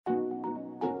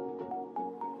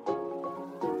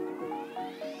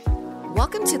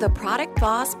Welcome to the Product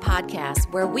Boss Podcast,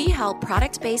 where we help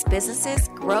product-based businesses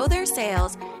grow their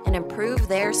sales and improve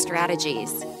their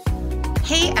strategies.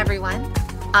 Hey everyone,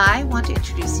 I want to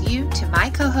introduce you to my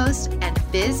co-host and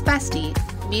biz bestie,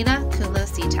 Mina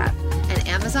Kunlo-Sitep, an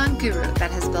Amazon guru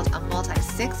that has built a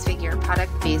multi-six-figure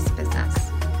product-based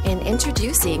business. And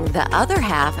introducing the other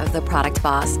half of the Product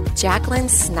Boss, Jacqueline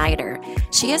Snyder.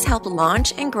 She has helped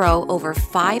launch and grow over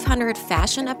 500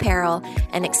 fashion apparel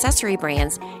and accessory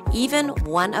brands, even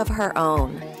one of her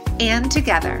own. And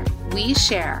together, we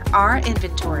share our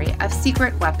inventory of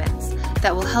secret weapons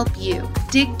that will help you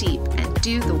dig deep and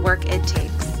do the work it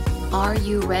takes. Are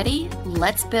you ready?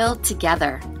 Let's build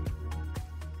together.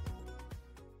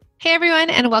 Hey everyone,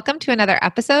 and welcome to another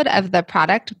episode of the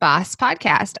Product Boss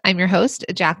Podcast. I'm your host,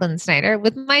 Jacqueline Snyder,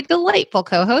 with my delightful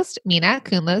co-host, Mina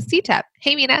Kunlo-Sitep.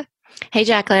 Hey Mina. Hey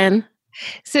Jacqueline.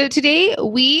 So today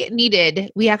we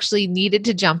actually needed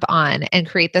to jump on and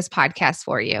create this podcast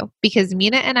for you because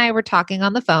Mina and I were talking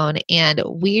on the phone and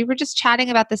we were just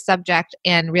chatting about the subject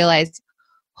and realized,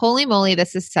 holy moly,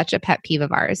 this is such a pet peeve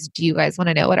of ours. Do you guys want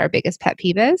to know what our biggest pet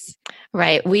peeve is?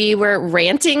 Right. We were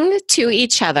ranting to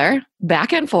each other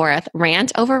back and forth,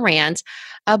 rant over rant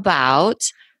about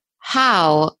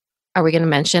how, are we going to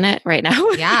mention it right now?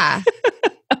 Yeah.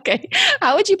 Okay.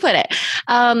 How would you put it?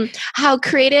 How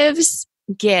creatives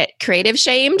get creative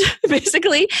shamed,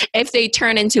 basically, if they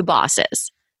turn into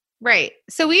bosses. Right.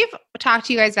 So we've talked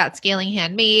to you guys about scaling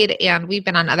handmade, and we've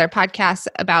been on other podcasts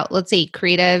about, let's say,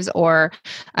 creatives or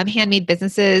handmade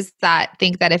businesses that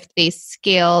think that if they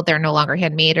scale, they're no longer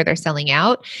handmade or they're selling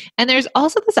out. And there's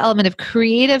also this element of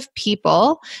creative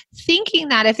people thinking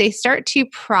that if they start to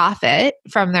profit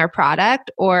from their product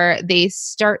or they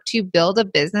start to build a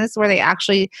business where they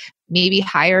actually maybe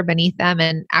hire beneath them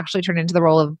and actually turn into the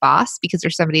role of boss because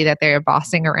there's somebody that they're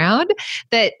bossing around,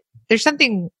 that there's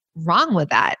something wrong with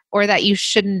that, or that you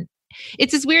shouldn't.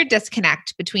 It's this weird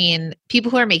disconnect between people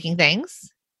who are making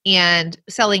things and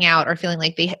selling out or feeling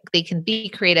like they can be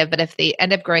creative, but if they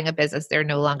end up growing a business, they're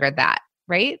no longer that,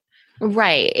 right?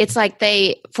 Right. It's like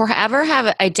they forever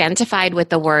have identified with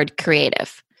the word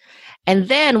creative. And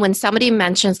then when somebody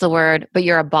mentions the word, but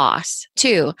you're a boss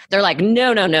too, they're like,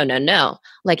 no.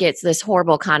 Like it's this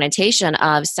horrible connotation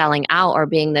of selling out or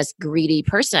being this greedy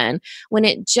person when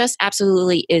it just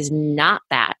absolutely is not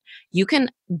that. You can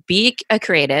be a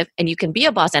creative and you can be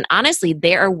a boss. And honestly,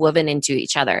 they are woven into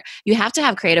each other. You have to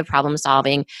have creative problem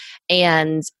solving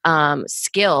and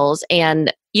skills,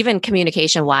 and even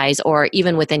communication wise, or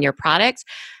even within your products,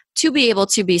 to be able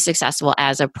to be successful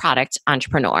as a product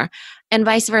entrepreneur, and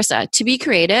vice versa. To be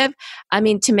creative,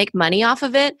 to make money off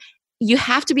of it, you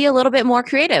have to be a little bit more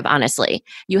creative, honestly.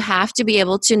 You have to be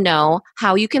able to know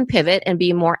how you can pivot and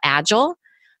be more agile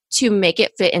to make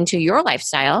it fit into your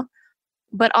lifestyle,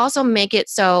 but also make it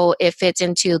so it fits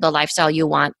into the lifestyle you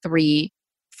want 3,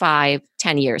 5,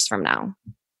 10 years from now.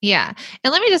 Yeah.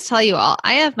 And let me just tell you all,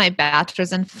 I have my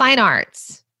bachelor's in fine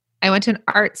arts. I went to an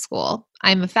art school.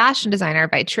 I'm a fashion designer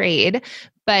by trade,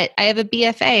 but I have a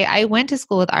BFA. I went to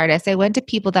school with artists. I went to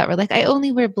people that were like, I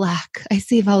only wear black. I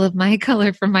save all of my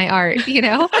color from my art, you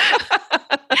know?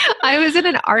 I was in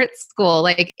an art school,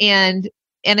 and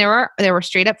there were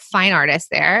straight up fine artists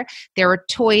there. There were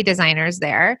toy designers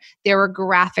there. There were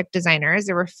graphic designers.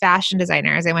 There were fashion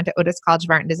designers. I went to Otis College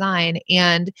of Art and Design,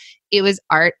 and it was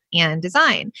art and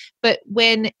design. But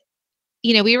when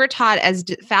we were taught as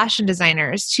fashion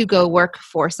designers to go work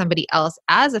for somebody else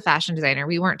as a fashion designer.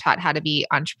 We weren't taught how to be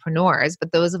entrepreneurs,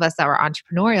 but those of us that were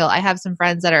entrepreneurial, I have some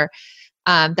friends that are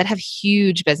that have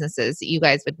huge businesses that you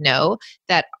guys would know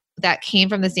that came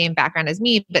from the same background as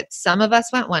me, but some of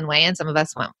us went one way and some of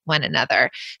us went another.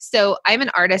 So I'm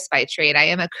an artist by trade. I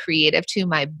am a creative to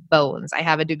my bones. I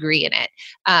have a degree in it.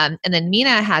 And then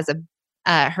Mina has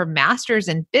her master's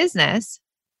in business,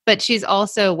 but she's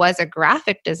also was a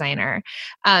graphic designer.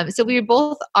 So we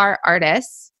both are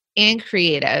artists and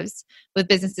creatives with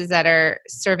businesses that are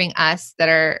serving us, that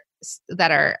are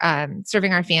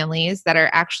serving our families, that are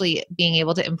actually being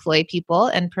able to employ people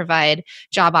and provide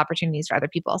job opportunities for other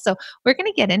people. So we're going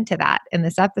to get into that in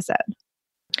this episode.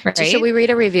 Right? Should we read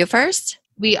a review first?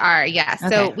 We are, yes. Okay.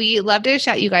 So we love to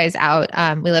shout you guys out.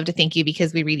 We love to thank you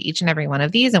because we read each and every one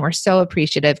of these and we're so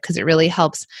appreciative because it really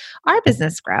helps our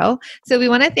business grow. So we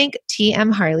want to thank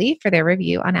TM Harley for their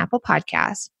review on Apple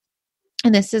Podcasts.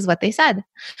 And this is what they said.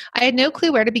 I had no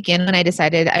clue where to begin when I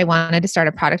decided I wanted to start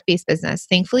a product-based business.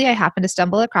 Thankfully, I happened to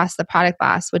stumble across the Product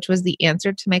Boss, which was the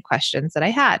answer to my questions that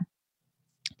I had.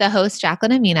 The hosts,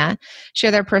 Jacqueline and Mina, share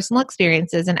their personal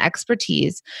experiences and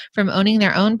expertise from owning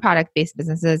their own product-based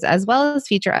businesses, as well as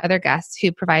feature other guests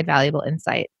who provide valuable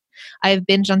insight. I've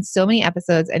binged on so many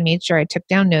episodes and made sure I took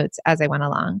down notes as I went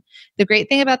along. The great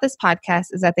thing about this podcast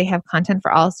is that they have content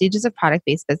for all stages of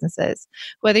product-based businesses.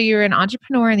 Whether you're an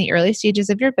entrepreneur in the early stages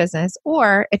of your business,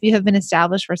 or if you have been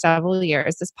established for several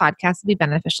years, this podcast will be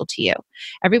beneficial to you.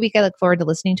 Every week, I look forward to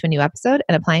listening to a new episode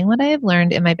and applying what I have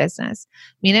learned in my business.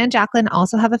 Mina and Jacqueline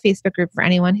also have a Facebook group for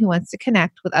anyone who wants to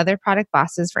connect with other product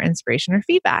bosses for inspiration or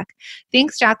feedback.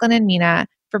 Thanks, Jacqueline and Mina,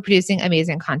 for producing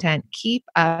amazing content. Keep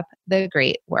up the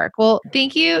great work. Well,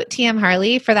 thank you, TM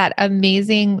Harley, for that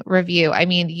amazing review. I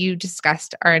mean, you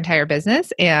discussed our entire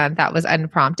business and that was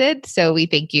unprompted. So we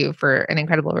thank you for an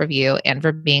incredible review and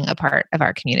for being a part of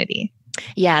our community.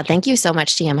 Yeah, thank you so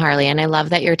much, TM Harley. And I love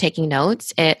that you're taking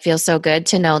notes. It feels so good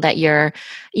to know that you're,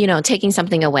 taking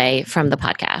something away from the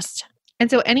podcast. And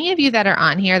so any of you that are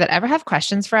on here that ever have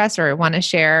questions for us or want to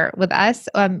share with us,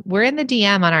 we're in the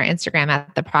DM on our Instagram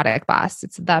at The Product Boss.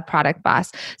 It's The Product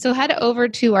Boss. So head over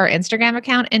to our Instagram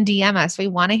account and DM us. We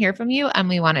want to hear from you and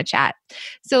we want to chat.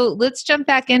 So let's jump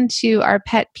back into our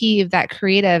pet peeve that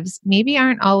creatives maybe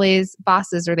aren't always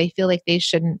bosses, or they feel like they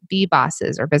shouldn't be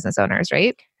bosses or business owners,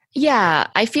 right? Yeah,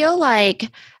 I feel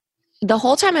like the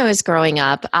whole time I was growing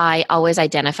up, I always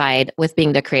identified with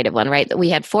being the creative one, right? We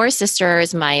had 4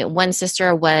 sisters. My one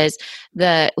sister was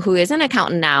who is an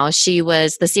accountant now. She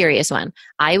was the serious one.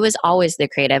 I was always the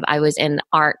creative. I was in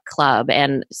art club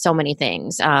and so many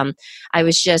things. I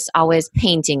was just always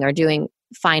painting or doing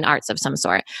fine arts of some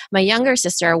sort. My younger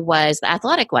sister was the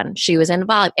athletic one. She was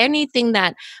involved. Anything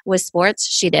that was sports,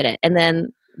 she did it. And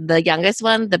then the youngest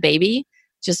one, the baby,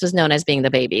 just was known as being the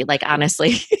baby. Like,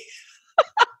 honestly.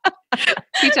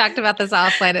 We talked about this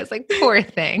offline. It's like, poor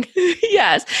thing.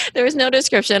 Yes. There was no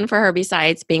description for her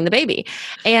besides being the baby.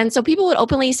 And so people would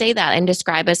openly say that and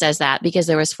describe us as that because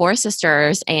there was 4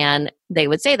 sisters and they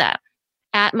would say that.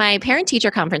 At my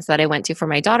parent-teacher conference that I went to for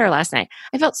my daughter last night,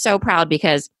 I felt so proud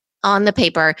because on the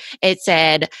paper, it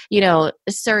said,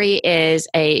 Suri is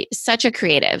such a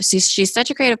creative. She's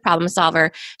such a creative problem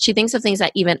solver. She thinks of things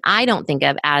that even I don't think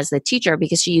of as the teacher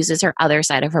because she uses her other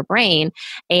side of her brain.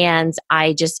 And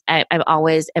I'm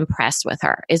always impressed with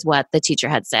her, is what the teacher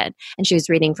had said. And she was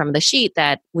reading from the sheet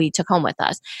that we took home with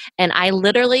us. And I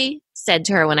literally said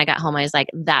to her when I got home, I was like,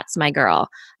 that's my girl.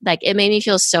 Like, it made me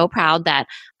feel so proud that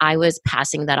I was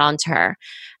passing that on to her.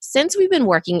 Since we've been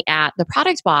working at The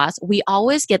Product Boss, we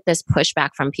always get this pushback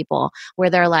from people where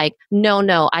they're like,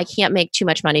 no, I can't make too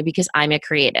much money because I'm a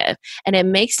creative. And it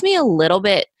makes me a little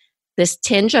bit this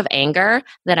tinge of anger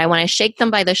that I want to shake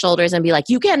them by the shoulders and be like,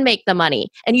 you can make the money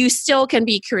and you still can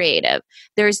be creative.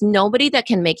 There's nobody that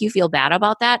can make you feel bad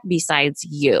about that besides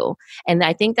you. And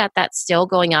I think that that's still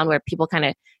going on where people kind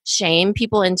of shame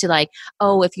people into like,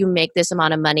 oh, if you make this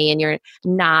amount of money and you're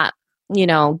not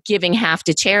giving half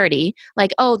to charity,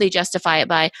 like, oh, they justify it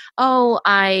by, oh,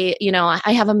 I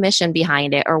have a mission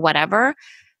behind it or whatever.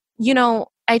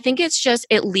 I think it's just,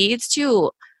 it leads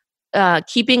to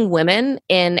keeping women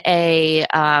in a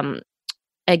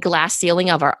glass ceiling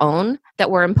of our own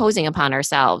that we're imposing upon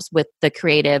ourselves with the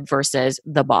creative versus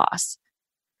the boss.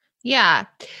 Yeah.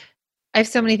 I have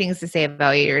so many things to say about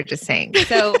what you're just saying.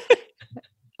 So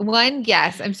one,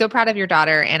 yes, I'm so proud of your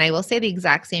daughter. And I will say the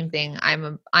exact same thing.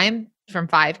 I'm from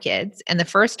 5 kids, and the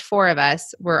first 4 of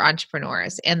us were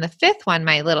entrepreneurs. And the 5th one,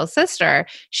 my little sister,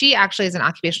 she actually is an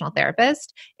occupational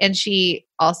therapist, and she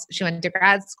went to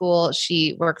grad school.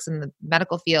 She works in the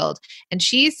medical field, and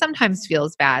she sometimes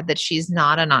feels bad that she's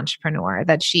not an entrepreneur,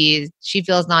 that she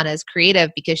feels not as creative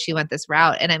because she went this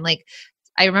route. And I'm like,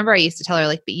 I remember I used to tell her,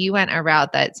 like, but you went a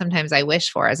route that sometimes I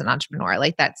wish for as an entrepreneur,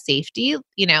 like that safety,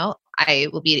 I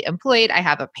will be employed. I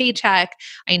have a paycheck.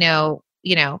 I know,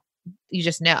 you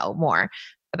just know more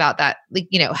about that. Like,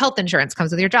 health insurance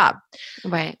comes with your job.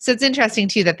 Right. So it's interesting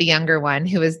too, that the younger one,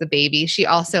 who is the baby, she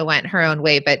also went her own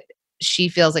way, but she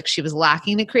feels like she was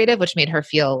lacking the creative, which made her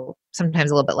feel sometimes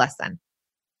a little bit less than.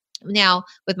 Now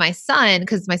with my son,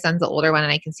 because my son's the older one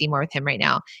and I can see more with him right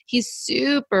now, he is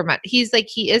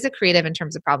a creative in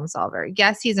terms of problem solver.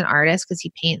 Yes, he's an artist because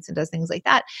he paints and does things like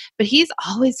that, but he's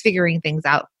always figuring things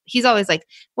out. He's always like,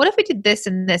 what if we did this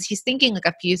and this? He's thinking like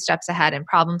a few steps ahead and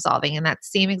problem solving. And that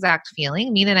same exact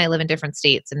feeling, Mina and I live in different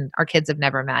states and our kids have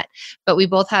never met, but we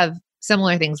both have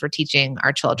similar things we're teaching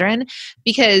our children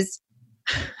because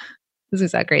this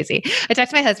is so crazy. I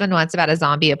talked to my husband once about a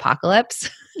zombie apocalypse.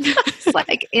 It's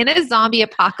like, in a zombie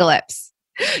apocalypse,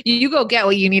 you go get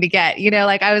what you need to get.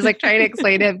 I was like trying to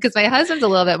explain to him because my husband's a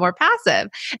little bit more passive.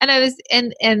 And I was,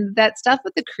 and that stuff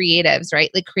with the creatives,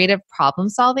 right? Like creative problem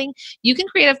solving, you can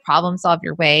creative problem solve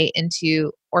your way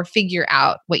into or figure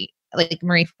out like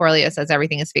Marie Forleo says,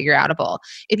 everything is figure outable.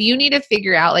 If you need to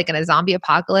figure out like in a zombie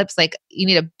apocalypse, like you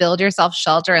need to build yourself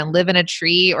shelter and live in a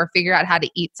tree or figure out how to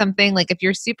eat something. Like if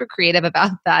you're super creative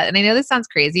about that, and I know this sounds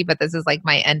crazy, but this is like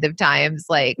my end of times,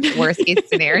 like worst case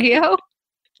scenario.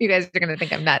 You guys are going to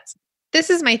think I'm nuts. This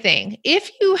is my thing.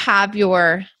 If you have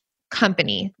your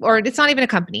company, or it's not even a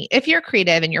company, if you're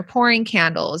creative and you're pouring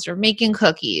candles, you're making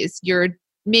cookies, you're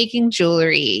making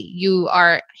jewelry, you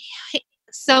are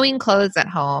sewing clothes at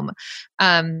home,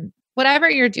 whatever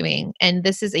you're doing, and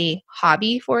this is a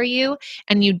hobby for you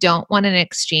and you don't want an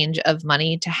exchange of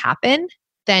money to happen,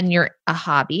 then you're a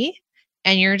hobby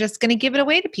and you're just going to give it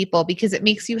away to people because it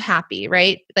makes you happy,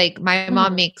 right? Like my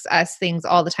mom makes us things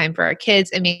all the time for our kids.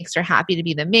 It makes her happy to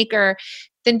be the maker.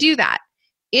 Then do that.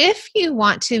 If you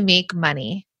want to make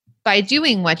money by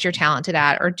doing what you're talented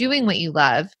at or doing what you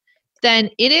love,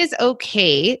 then it is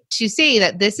okay to say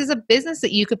that this is a business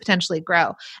that you could potentially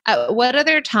grow. At what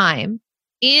other time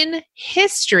in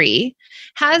history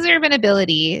has there been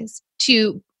abilities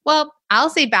to, well, I'll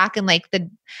say back in like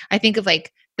I think of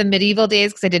like the medieval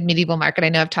days, because I did medieval market. I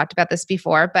know I've talked about this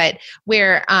before, but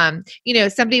where,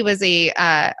 somebody was a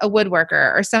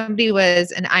woodworker or somebody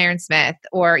was an ironsmith,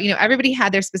 or, everybody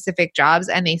had their specific jobs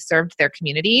and they served their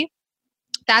community.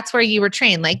 That's where you were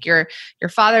trained. Like your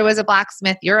father was a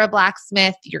blacksmith, you're a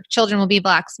blacksmith, your children will be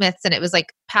blacksmiths. And it was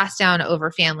like passed down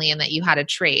over family and that you had a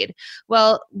trade.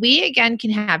 Well, we again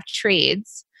can have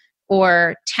trades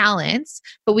or talents,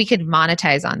 but we could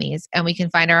monetize on these and we can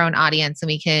find our own audience and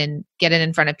we can get it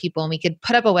in front of people and we could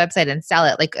put up a website and sell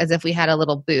it like as if we had a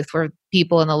little booth where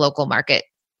people in the local market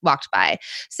walked by.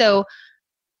 So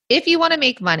if you want to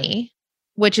make money,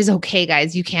 which is okay,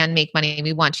 guys, you can make money.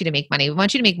 We want you to make money. We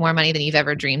want you to make more money than you've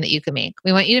ever dreamed that you could make.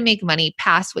 We want you to make money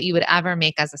past what you would ever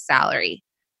make as a salary.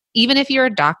 Even if you're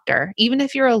a doctor, even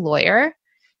if you're a lawyer,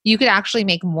 you could actually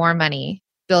make more money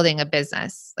building a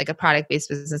business, like a product-based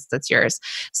business that's yours.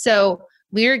 So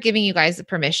we're giving you guys the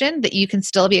permission that you can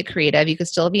still be a creative. You can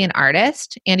still be an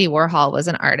artist. Andy Warhol was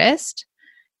an artist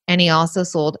and he also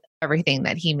sold everything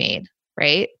that he made,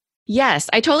 right? Yes,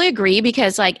 I totally agree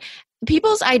because like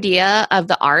people's idea of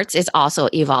the arts is also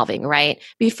evolving, right?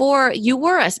 Before you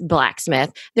were a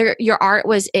blacksmith, your art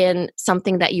was in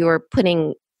something that you were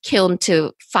putting kiln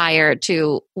to fire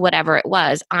to whatever it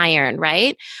was, iron,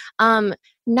 right?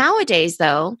 Nowadays,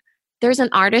 though, there's an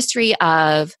artistry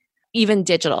of even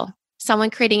digital. Someone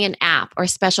creating an app or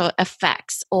special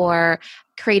effects or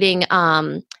creating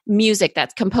music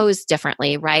that's composed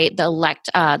differently, right? The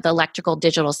electrical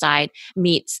digital side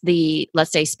meets the,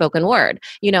 let's say, spoken word,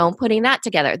 putting that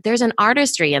together. There's an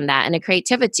artistry in that and a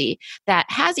creativity that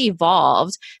has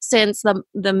evolved since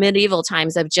the medieval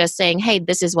times of just saying, hey,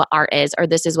 this is what art is, or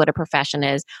this is what a profession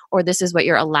is, or this is what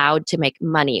you're allowed to make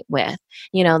money with.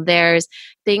 There's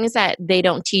things that they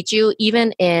don't teach you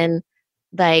even in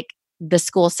like the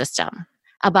school system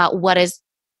about what is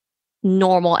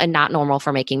normal and not normal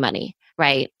for making money,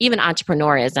 right? Even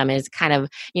entrepreneurism is kind of,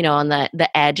 on the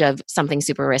edge of something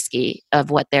super risky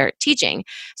of what they're teaching.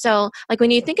 So like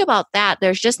when you think about that,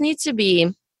 there's just needs to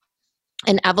be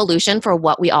an evolution for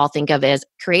what we all think of as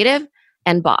creative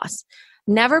and boss.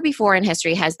 Never before in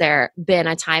history has there been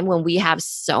a time when we have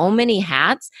so many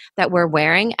hats that we're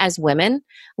wearing as women.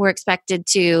 We're expected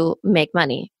to make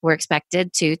money. We're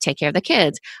expected to take care of the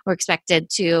kids. We're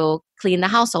expected to clean the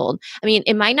household. I mean,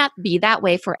 it might not be that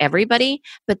way for everybody,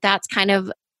 but that's kind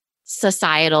of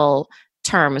societal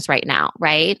terms right now,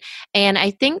 right? And I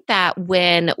think that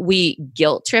when we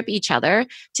guilt trip each other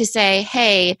to say,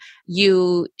 hey,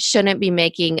 you shouldn't be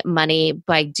making money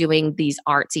by doing these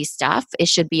artsy stuff, it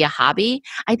should be a hobby,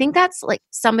 I think that's like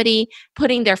somebody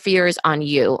putting their fears on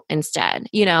you instead.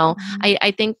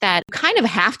 I think that you kind of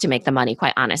have to make the money,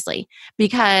 quite honestly,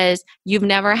 because you've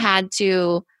never had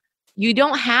to, you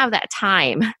don't have that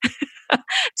time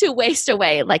to waste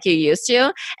away like you used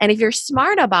to. And if you're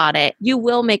smart about it, you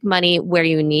will make money where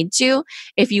you need to.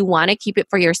 If you want to keep it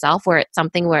for yourself, where it's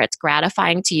something where it's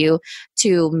gratifying to you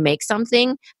to make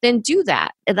something, then do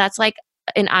that. That's like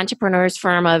an entrepreneur's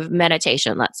form of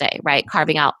meditation, let's say, right?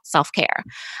 Carving out self-care.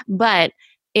 But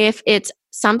if it's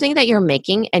something that you're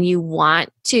making and you want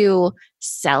to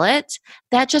sell it,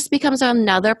 that just becomes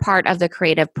another part of the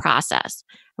creative process,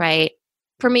 right?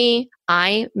 For me,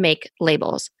 I make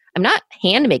labels. I'm not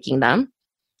hand making them,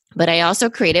 but I also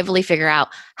creatively figure out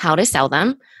how to sell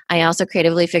them. I also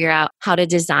creatively figure out how to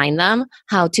design them,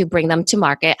 how to bring them to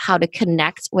market, how to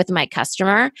connect with my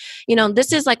customer.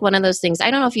 This is like one of those things.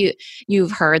 I don't know if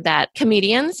you've heard that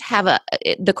comedians have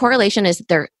the correlation is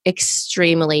they're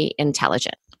extremely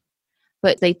intelligent.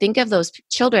 But they think of those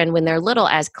children when they're little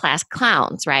as class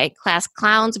clowns, right? Class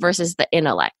clowns versus the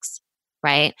intellects.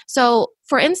 right? So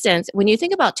for instance, when you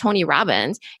think about Tony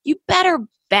Robbins, you better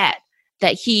bet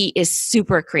that he is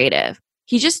super creative.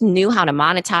 He just knew how to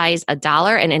monetize a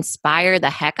dollar and inspire the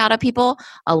heck out of people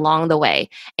along the way.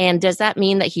 And does that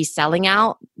mean that he's selling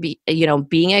out,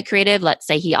 being a creative? Let's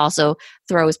say he also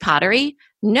throws pottery.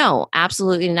 No,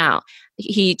 absolutely not.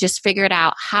 He just figured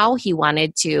out how he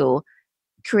wanted to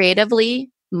creatively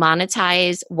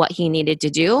monetize what he needed to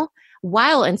do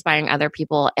while inspiring other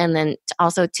people, and then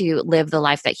also to live the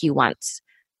life that he wants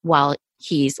while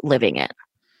he's living it.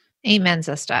 Amen,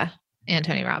 sister.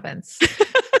 Anthony Robbins.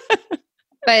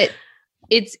 But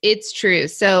it's true.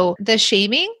 So the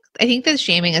shaming, I think the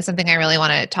shaming is something I really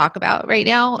want to talk about right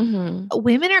now. Mm-hmm.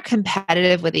 Women are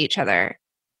competitive with each other.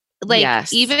 Like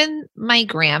Yes. even my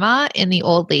grandma in the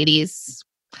old ladies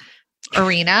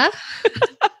arena,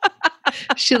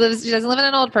 she doesn't live in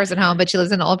an old person home, but she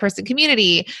lives in an old person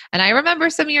community. And I remember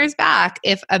some years back,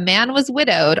 if a man was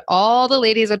widowed, all the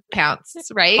ladies would pounce,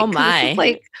 right? Oh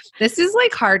my. This is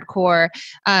like hardcore,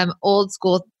 old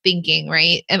school thinking,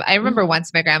 right? And I remember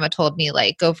once my grandma told me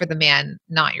like, go for the man,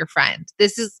 not your friend.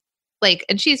 This is like,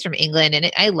 and she's from England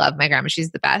and I love my grandma.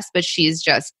 She's the best, but she's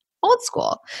just old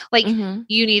school. Like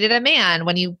you needed a man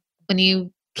when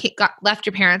you left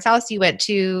your parents' house, you went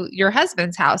to your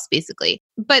husband's house, basically.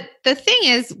 But the thing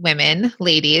is, women,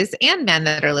 ladies, and men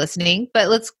that are listening, but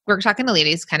we're talking to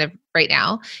ladies kind of right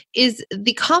now, is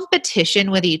the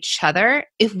competition with each other.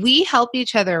 If we help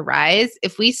each other rise,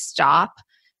 if we stop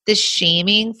the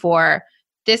shaming for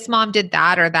this mom did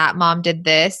that, or that mom did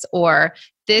this, or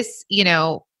this,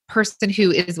 person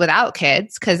who is without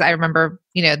kids, because I remember,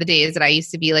 the days that I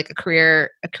used to be like a career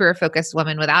focused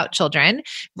woman without children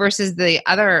versus the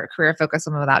other career focused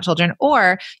woman without children,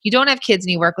 or you don't have kids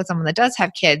and you work with someone that does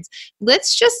have kids.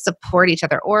 Let's just support each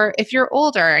other. Or if you're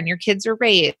older and your kids are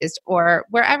raised or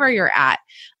wherever you're at,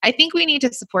 I think we need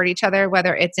to support each other,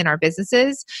 whether it's in our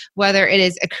businesses, whether it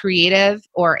is a creative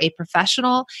or a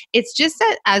professional. It's just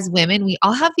that as women, we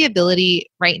all have the ability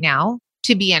right now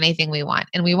to be anything we want.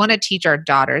 And we want to teach our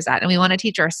daughters that. And we want to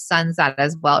teach our sons that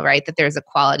as well, right? That there's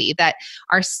equality, that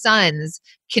our sons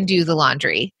can do the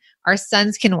laundry. Our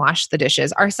sons can wash the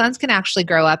dishes. Our sons can actually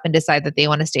grow up and decide that they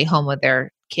want to stay home with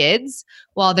their kids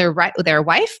while their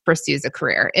wife pursues a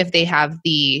career if they have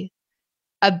the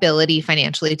ability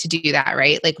financially to do that,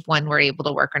 right? Like when we're able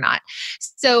to work or not.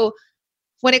 So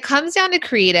when it comes down to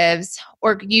creatives,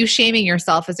 or you shaming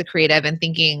yourself as a creative and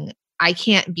thinking, I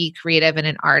can't be creative and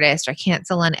an artist, or I can't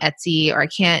sell on Etsy, or I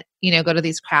can't, go to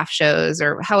these craft shows,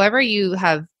 or however you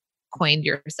have coined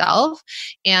yourself,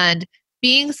 and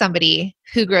being somebody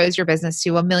who grows your business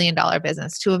to $1 million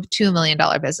business, to a $2 million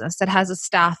business that has a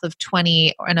staff of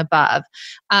 20 and above,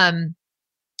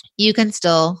 you can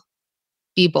still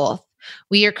be both.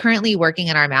 We are currently working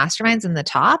in our masterminds in the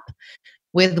top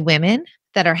with women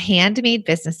that are handmade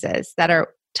businesses, that are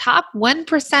top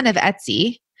 1% of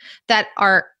Etsy, that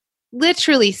are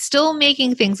literally still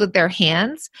making things with their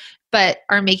hands, but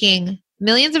are making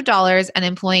millions of dollars and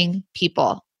employing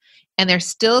people. And they're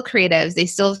still creatives. They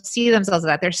still see themselves as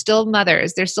that. They're still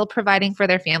mothers. They're still providing for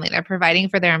their family. They're providing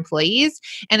for their employees,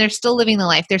 and they're still living the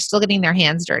life. They're still getting their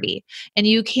hands dirty. And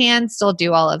you can still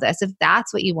do all of this if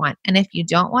that's what you want. And if you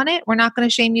don't want it, we're not going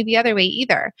to shame you the other way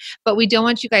either. But we don't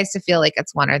want you guys to feel like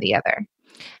it's one or the other.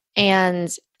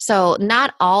 And so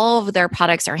not all of their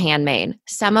products are handmade.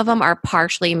 Some of them are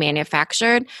partially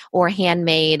manufactured or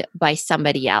handmade by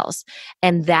somebody else.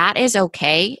 And that is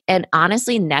okay and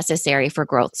honestly necessary for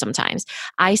growth sometimes.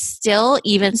 I still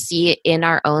even see it in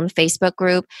our own Facebook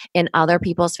group, in other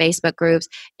people's Facebook groups,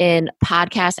 in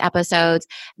podcast episodes,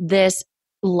 this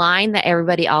line that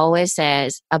everybody always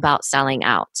says about selling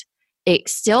out. It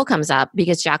still comes up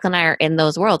because Jacqueline and I are in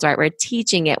those worlds, right? We're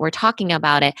teaching it, we're talking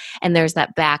about it, and there's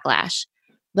that backlash.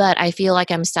 But I feel like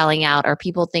I'm selling out, or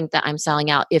people think that I'm selling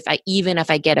out even if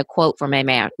I get a quote from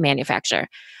a manufacturer.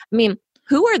 I mean,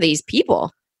 who are these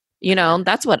people?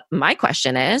 That's what my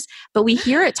question is. But we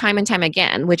hear it time and time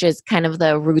again, which is kind of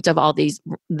the root of all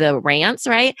the rants,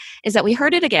 right? Is that we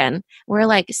heard it again. We're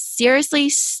like, seriously,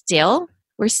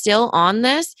 we're still on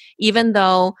this, even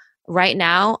though right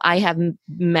now I have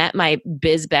met my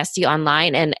biz bestie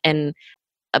online and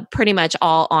pretty much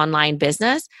all online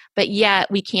business, but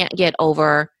yet we can't get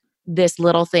over this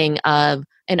little thing of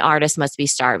an artist must be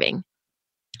starving.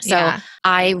 So yeah.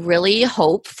 I really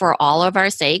hope for all of our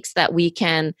sakes that we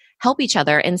can help each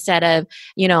other instead of,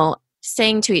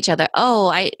 saying to each other,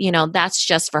 that's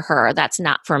just for her. That's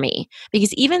not for me.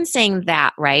 Because even saying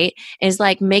that, right, is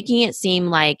like making it seem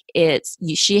like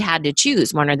she had to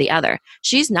choose one or the other.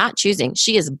 She's not choosing.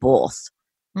 She is both.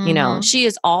 Mm-hmm. She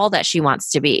is all that she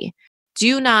wants to be.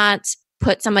 Do not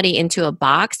put somebody into a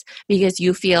box because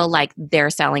you feel like they're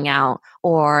selling out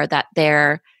or that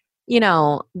they're, you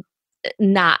know,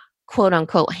 not quote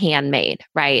unquote handmade,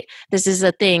 right? This is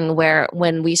a thing where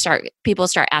when people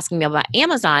start asking me about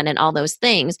Amazon and all those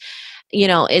things,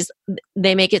 is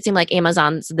they make it seem like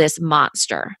Amazon's this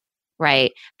monster,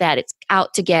 right? That it's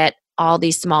out to get all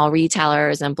these small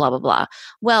retailers and blah, blah, blah.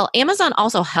 Well, Amazon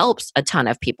also helps a ton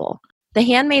of people. The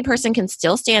handmade person can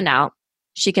still stand out.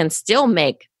 She can still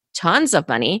make tons of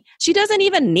money. She doesn't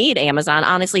even need Amazon.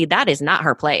 Honestly, that is not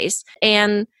her place.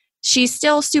 And she's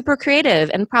still super creative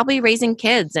and probably raising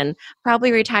kids and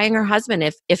probably retiring her husband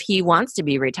if he wants to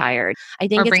be retired. I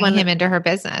think or bringing him into her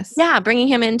business. Yeah, bringing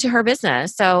him into her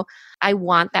business. So I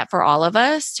want that for all of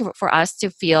us, for us to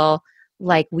feel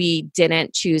like we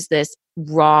didn't choose this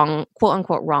wrong, quote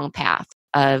unquote, wrong path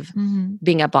of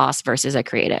being a boss versus a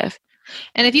creative.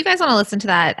 And if you guys want to listen to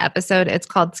that episode, it's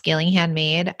called Scaling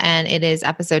Handmade, and it is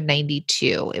episode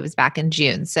 92. It was back in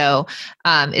June. So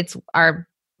it's our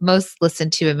most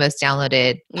listened to and most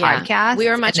downloaded podcast. We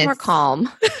were much more calm.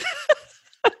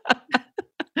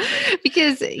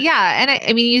 Because and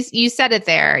I mean, you said it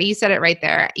there. You said it right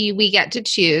there. We get to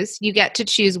choose. You get to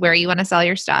choose where you want to sell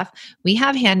your stuff. We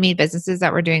have handmade businesses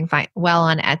that were doing well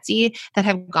on Etsy that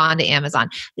have gone to Amazon.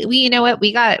 You know what?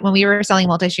 We got, when we were selling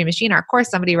Multi-Stream Machine, of course,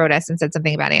 somebody wrote us and said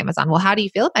something about Amazon. Well, how do you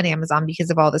feel about Amazon because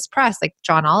of all this press? Like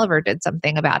John Oliver did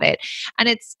something about it.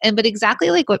 But exactly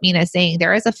like what Mina is saying,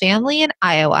 there is a family in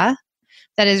Iowa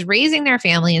that is raising their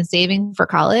family and saving for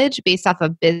college based off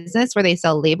of business where they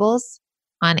sell labels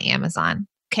on Amazon.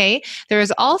 Okay. There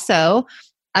is also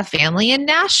a family in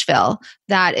Nashville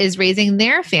that is raising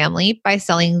their family by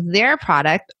selling their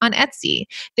product on Etsy.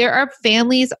 There are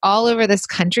families all over this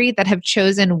country that have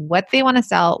chosen what they want to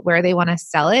sell, where they want to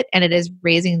sell it, and it is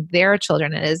raising their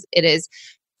children. It is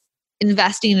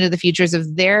investing into the futures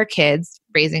of their kids,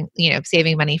 raising,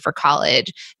 saving money for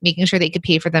college, making sure they could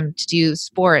pay for them to do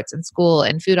sports and school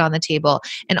and food on the table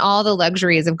and all the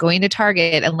luxuries of going to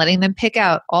Target and letting them pick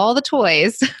out all the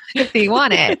toys if they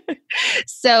want it.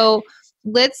 So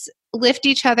let's lift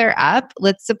each other up.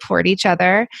 Let's support each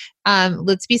other.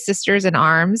 Let's be sisters in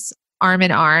arms, arm in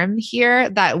arm here,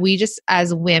 that we just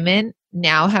as women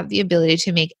now have the ability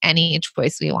to make any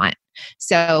choice we want.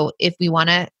 So if we want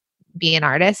to be an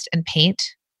artist and paint,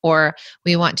 or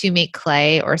we want to make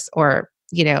clay or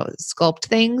sculpt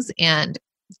things and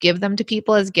give them to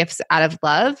people as gifts out of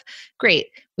love, great.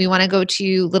 We want to go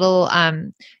to little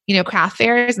craft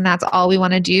fairs and that's all we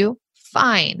want to do,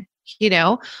 fine.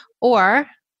 Or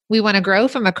we want to grow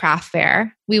from a craft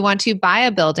fair, we want to buy a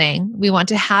building, we want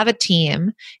to have a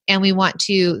team, and we want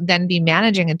to then be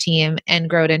managing a team and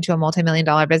grow it into a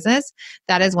multi-million-dollar business.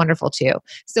 That is wonderful too.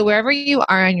 So wherever you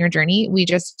are on your journey,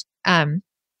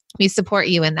 we support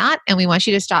you in that, and we want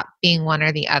you to stop being one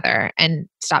or the other and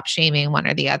stop shaming one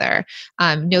or the other.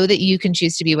 Know that you can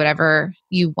choose to be whatever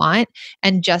you want,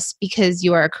 and just because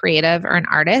you are a creative or an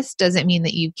artist doesn't mean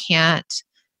that you can't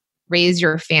raise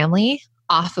your family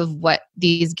off of what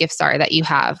these gifts are that you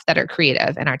have that are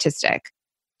creative and artistic.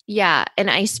 Yeah, and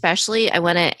I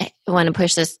want to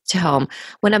push this to home.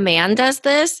 When a man does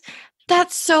this,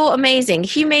 that's so amazing.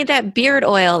 He made that beard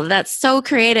oil. That's so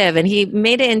creative, and he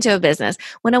made it into a business.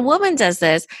 When a woman does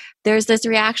this, there's this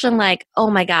reaction like, oh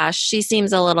my gosh, she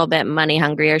seems a little bit money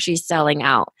hungry, or she's selling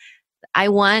out. I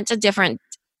want a different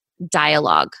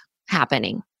dialogue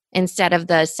happening instead of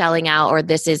the selling out, or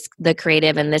this is the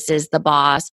creative and this is the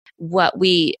boss. What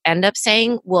we end up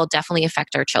saying will definitely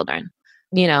affect our children.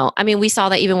 We saw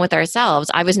that even with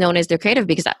ourselves. I was known as the creative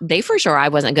because they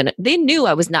knew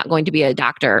I was not going to be a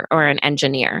doctor or an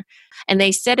engineer. And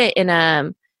they said it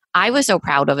I was so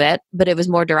proud of it, but it was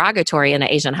more derogatory in an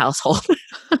Asian household.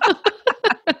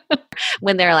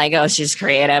 When they're like, oh, she's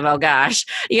creative. Oh gosh,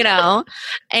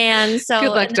 and so good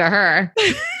luck to her.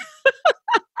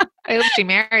 I hope she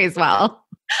marries well.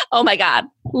 Oh my God.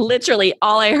 Literally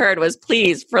all I heard was,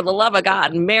 please, for the love of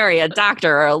God, marry a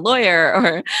doctor or a lawyer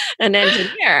or an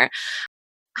engineer.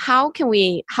 How can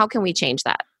we change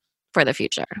that for the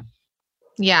future?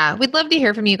 Yeah, we'd love to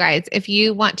hear from you guys. If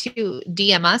you want to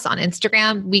DM us on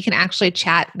Instagram, we can actually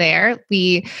chat there.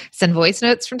 We send voice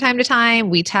notes from time to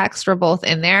time. We text. We're both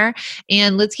in there.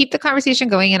 And let's keep the conversation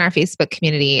going in our Facebook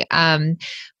community.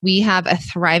 We have a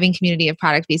thriving community of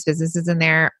product-based businesses in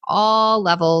there, all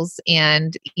levels,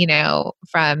 and,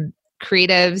 from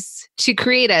creatives to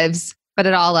creatives, but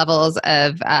at all levels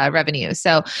of revenue.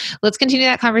 So let's continue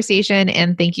that conversation.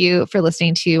 And thank you for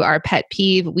listening to our pet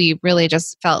peeve. We really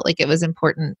just felt like it was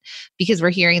important because we're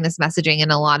hearing this messaging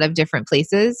in a lot of different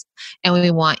places. And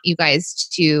we want you guys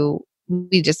to,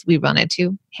 we wanted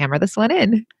to hammer this one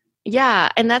in. Yeah,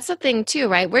 and that's the thing too,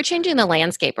 right? We're changing the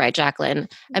landscape, right, Jacqueline?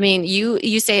 I mean,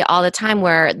 you say all the time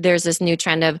where there's this new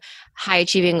trend of high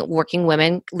achieving working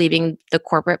women leaving the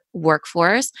corporate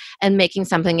workforce and making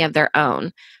something of their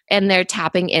own. And they're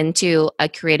tapping into a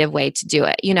creative way to do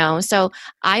it, you know? So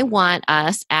I want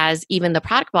us as even the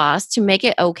product boss to make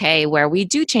it okay where we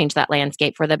do change that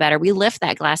landscape for the better. We lift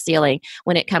that glass ceiling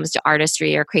when it comes to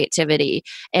artistry or creativity.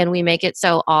 And we make it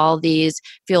so all these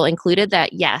feel included,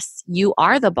 that yes, you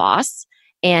are the boss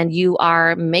and you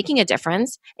are making a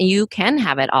difference and you can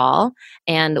have it all.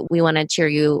 And we want to cheer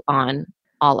you on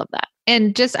all of that.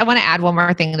 And just, I want to add one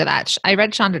more thing to that. I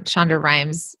read Shonda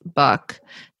Rhimes' book,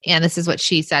 and this is what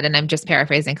she said, and I'm just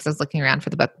paraphrasing because I was looking around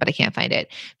for the book, but I can't find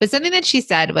it. But something that she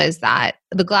said was that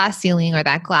the glass ceiling or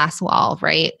that glass wall,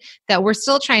 right? That we're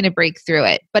still trying to break through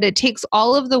it, but it takes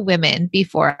all of the women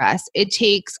before us. It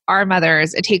takes our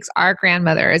mothers, it takes our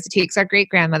grandmothers, it takes our great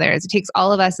grandmothers, it takes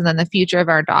all of us, and then the future of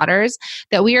our daughters,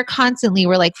 that we are constantly,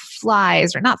 we're like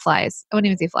flies, or not flies, I wouldn't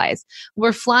even say flies.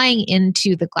 We're flying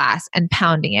into the glass and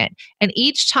pounding it. And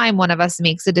each time one of us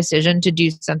makes a decision to do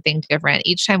something different,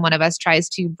 each time one of us tries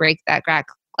to break that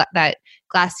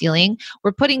glass ceiling,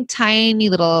 we're putting tiny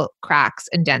little cracks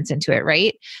and dents into it,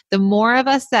 right? The more of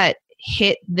us that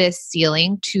hit this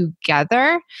ceiling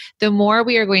together, the more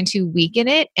we are going to weaken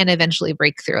it and eventually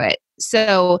break through it.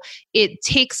 So it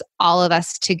takes all of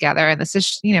us together. And this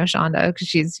is, Shonda, because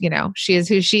she's, she is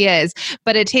who she is,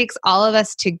 but it takes all of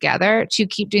us together to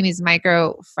keep doing these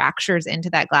micro fractures into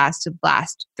that glass to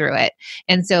blast through it.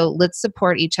 And so let's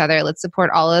support each other. Let's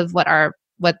support all of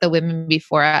what the women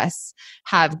before us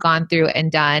have gone through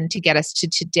and done to get us to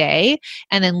today.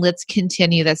 And then let's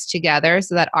continue this together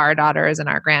so that our daughters and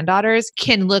our granddaughters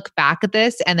can look back at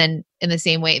this and then in the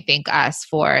same way thank us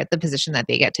for the position that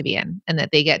they get to be in, and that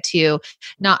they get to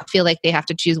not feel like they have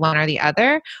to choose one or the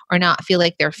other, or not feel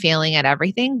like they're failing at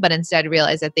everything, but instead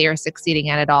realize that they are succeeding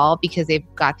at it all because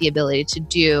they've got the ability to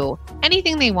do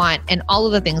anything they want and all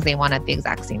of the things they want at the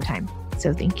exact same time.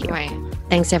 So thank you. Right.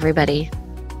 Thanks, everybody.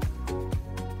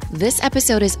 This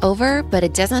episode is over, but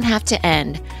it doesn't have to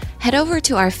end. Head over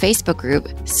to our Facebook group,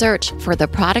 search for the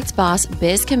Product Boss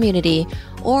Biz Community,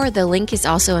 or the link is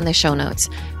also in the show notes.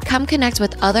 Come connect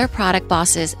with other product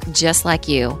bosses just like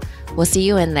you. We'll see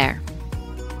you in there.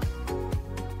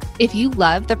 If you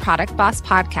love the Product Boss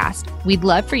podcast, we'd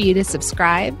love for you to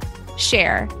subscribe,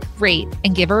 share, rate,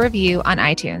 and give a review on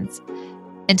iTunes.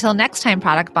 Until next time,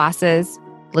 product bosses,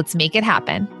 let's make it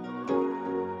happen.